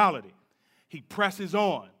homosexuality. He presses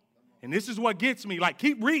on. And this is what gets me. Like,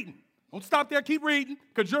 keep reading. Don't stop there. Keep reading,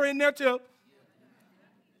 because you're in there too.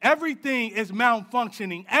 Everything is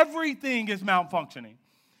malfunctioning. Everything is malfunctioning.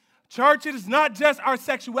 Church, it is not just our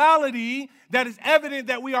sexuality that is evident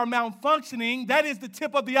that we are malfunctioning. That is the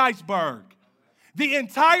tip of the iceberg. The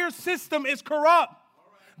entire system is corrupt.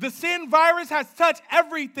 The sin virus has touched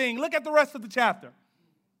everything. Look at the rest of the chapter.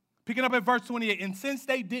 Picking up at verse 28. And since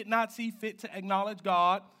they did not see fit to acknowledge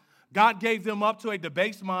God, God gave them up to a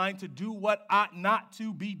debased mind to do what ought not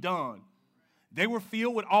to be done. They were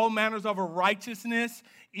filled with all manners of unrighteousness,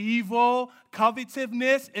 evil,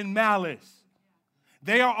 covetousness, and malice.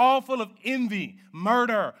 They are all full of envy,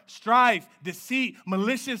 murder, strife, deceit,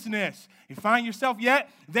 maliciousness. You find yourself yet?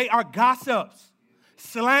 They are gossips,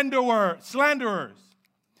 slanderers,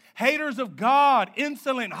 haters of God,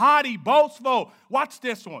 insolent, haughty, boastful. Watch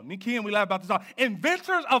this one. Me and Ken, we laugh about this all.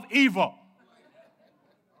 Inventors of evil.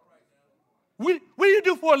 What do you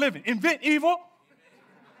do for a living? Invent evil?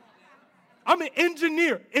 I'm an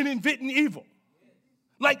engineer in inventing evil.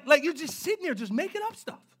 Like you're just sitting there just making up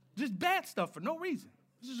stuff. Just bad stuff for no reason.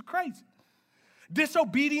 This is crazy.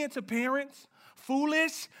 Disobedient to parents,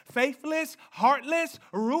 foolish, faithless, heartless,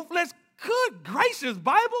 ruthless. Good gracious,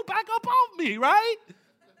 Bible, back up off me, right?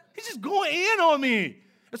 He's just going in on me.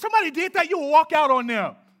 If somebody did that, you would walk out on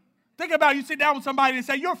them. Think about it. You sit down with somebody and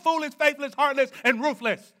say, you're foolish, faithless, heartless, and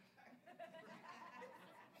ruthless.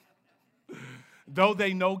 Though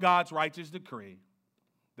they know God's righteous decree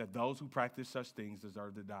that those who practice such things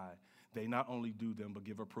deserve to die, they not only do them, but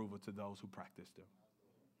give approval to those who practice them.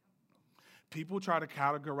 People try to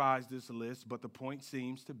categorize this list, but the point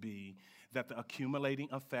seems to be that the accumulating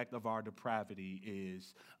effect of our depravity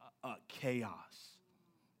is chaos.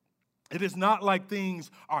 It is not like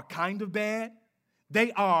things are kind of bad.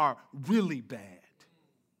 They are really bad.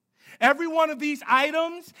 Every one of these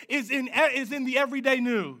items is in the everyday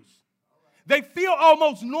news. They feel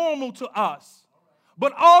almost normal to us.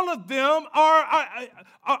 But all of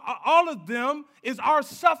them is our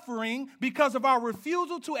suffering because of our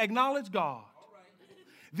refusal to acknowledge God.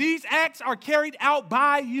 These acts are carried out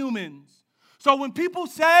by humans. So when people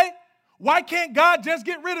say, why can't God just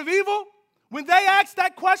get rid of evil? When they ask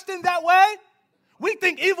that question that way, we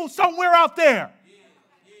think evil's somewhere out there.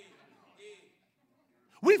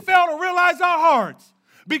 We fail to realize our hearts.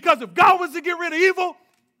 Because if God was to get rid of evil,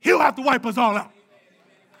 he'll have to wipe us all out.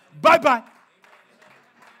 Bye-bye.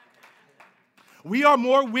 We are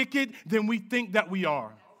more wicked than we think that we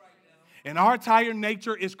are. And our entire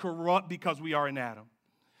nature is corrupt because we are in Adam.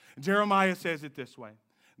 Jeremiah says it this way.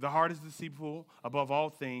 The heart is deceitful above all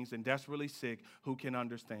things and desperately sick. Who can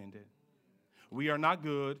understand it? We are not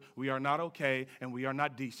good, we are not okay, and we are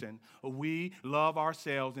not decent. We love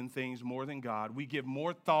ourselves and things more than God. We give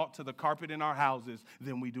more thought to the carpet in our houses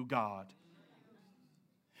than we do God.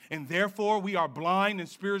 And therefore, we are blind and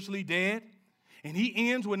spiritually dead. And he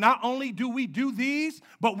ends with, not only do we do these,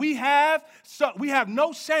 but we have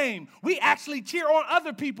no shame. We actually cheer on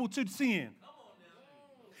other people to sin.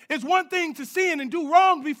 It's one thing to sin and do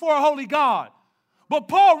wrong before a holy God. But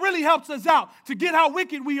Paul really helps us out to get how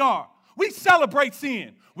wicked we are. We celebrate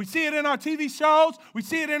sin. We see it in our TV shows. We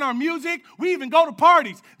see it in our music. We even go to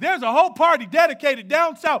parties. There's a whole party dedicated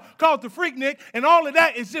down south called the Freaknik, and all of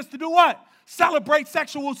that is just to do what? Celebrate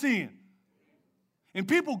sexual sin. And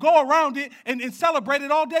people go around it and celebrate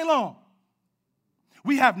it all day long.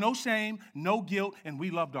 We have no shame, no guilt, and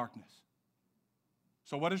we love darkness.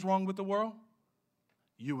 So what is wrong with the world?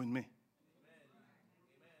 You and me.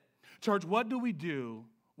 Church, what do we do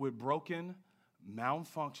with broken,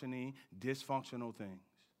 malfunctioning, dysfunctional things?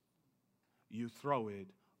 You throw it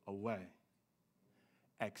away,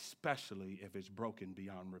 especially if it's broken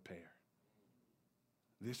beyond repair.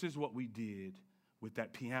 This is what we did with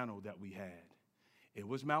that piano that we had. It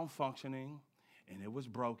was malfunctioning, and it was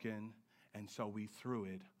broken, and so we threw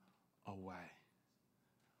it away.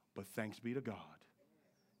 But thanks be to God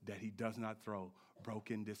that he does not throw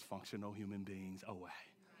broken, dysfunctional human beings away.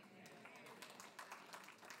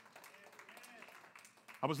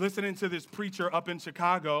 I was listening to this preacher up in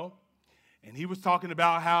Chicago, and he was talking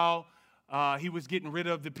about how he was getting rid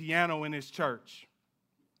of the piano in his church.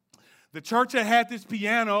 The church had this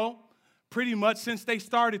piano pretty much since they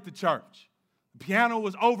started the church. The piano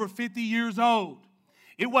was over 50 years old.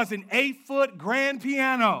 It was an 8-foot grand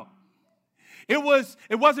piano. It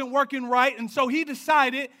wasn't working right, and so he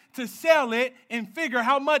decided to sell it and figure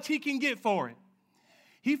how much he can get for it.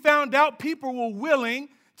 He found out people were willing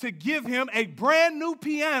to give him a brand new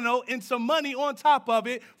piano and some money on top of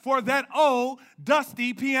it for that old,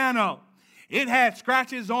 dusty piano. It had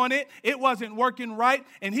scratches on it. It wasn't working right,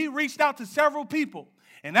 and he reached out to several people.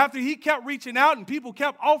 And after he kept reaching out and people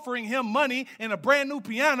kept offering him money and a brand new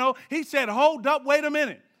piano, he said, hold up, wait a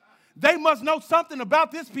minute. They must know something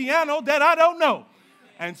about this piano that I don't know.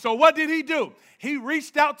 And so what did he do? He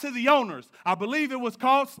reached out to the owners. I believe it was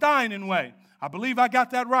called Stein & Way. I believe I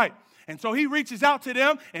got that right. And so he reaches out to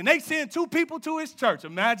them, and they send 2 people to his church.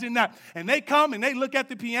 Imagine that. And they come, and they look at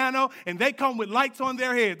the piano, and they come with lights on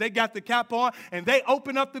their head. They got the cap on, and they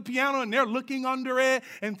open up the piano, and they're looking under it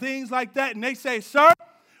and things like that. And they say, sir,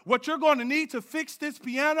 what you're going to need to fix this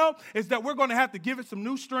piano is that we're going to have to give it some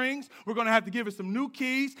new strings, we're going to have to give it some new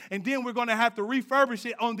keys, and then we're going to have to refurbish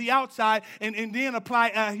it on the outside and then apply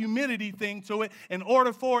a humidity thing to it in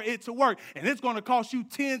order for it to work. And it's going to cost you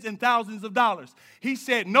tens and thousands of dollars. He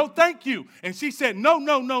said, no, thank you. And she said, no,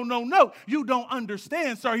 you don't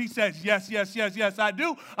understand, sir. He says, yes, I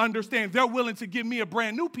do understand. They're willing to give me a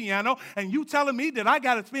brand new piano, and you telling me that I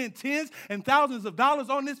got to spend tens and thousands of dollars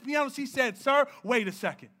on this piano? She said, sir, wait a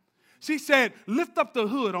second. She said, lift up the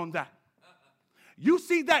hood on that. You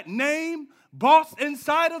see that name, boss,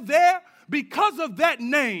 inside of there? because of that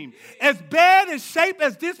name, as bad a shape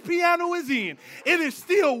as this piano is in, it is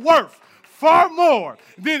still worth far more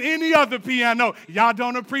than any other piano. Y'all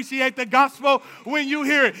don't appreciate the gospel when you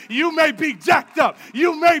hear it. You may be jacked up.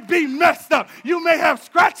 You may be messed up. You may have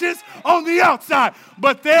scratches on the outside.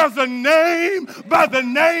 But there's a name by the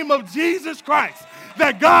name of Jesus Christ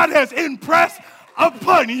that God has impressed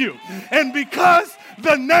upon you. And because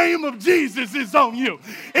the name of Jesus is on you,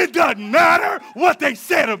 it doesn't matter what they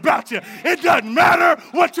said about you. It doesn't matter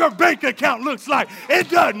what your bank account looks like. It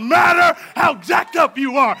doesn't matter how jacked up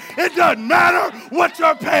you are. It doesn't matter what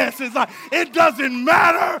your past is like. It doesn't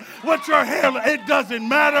matter what your hair, it doesn't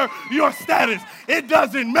matter your status. It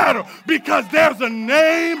doesn't matter, because there's a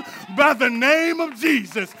name by the name of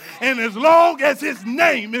Jesus. And as long as his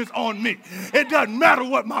name is on me, it doesn't matter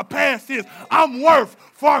what my past is. I'm worth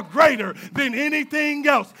far greater than anything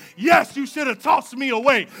else. Yes, you should have tossed me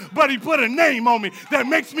away, but he put a name on me that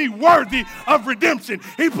makes me worthy of redemption.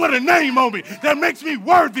 He put a name on me that makes me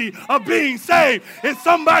worthy of being saved. And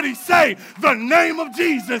somebody say the name of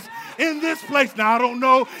Jesus in this place. Now, I don't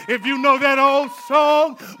know if you know that old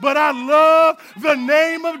song, but I love the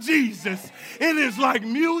name of Jesus. It is like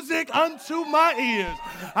music unto my ears.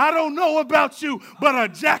 I don't know about you, but a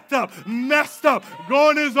jacked up, messed up,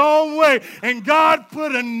 going his own way. And God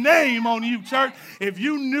put a name on you, church. If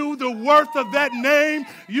you knew the worth of that name,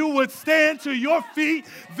 you would stand to your feet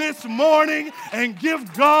this morning and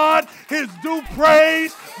give God his due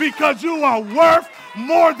praise, because you are worth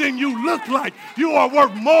more than you look like. You are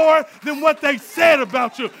worth more than what they said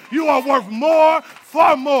about you. You are worth more,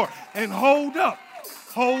 far more. And hold up,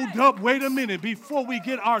 wait a minute. Before we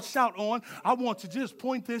get our shout on, I want to just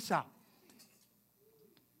point this out.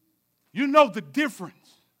 You know the difference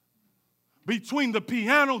between the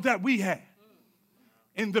piano that we had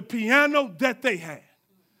and the piano that they had.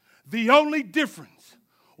 The only difference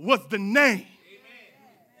was the name.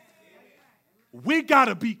 We got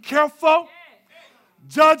to be careful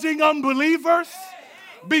judging unbelievers,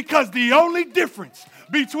 because the only difference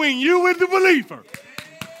between you and the believer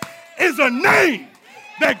is a name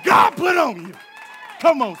that God put on you.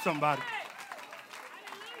 Come on, somebody.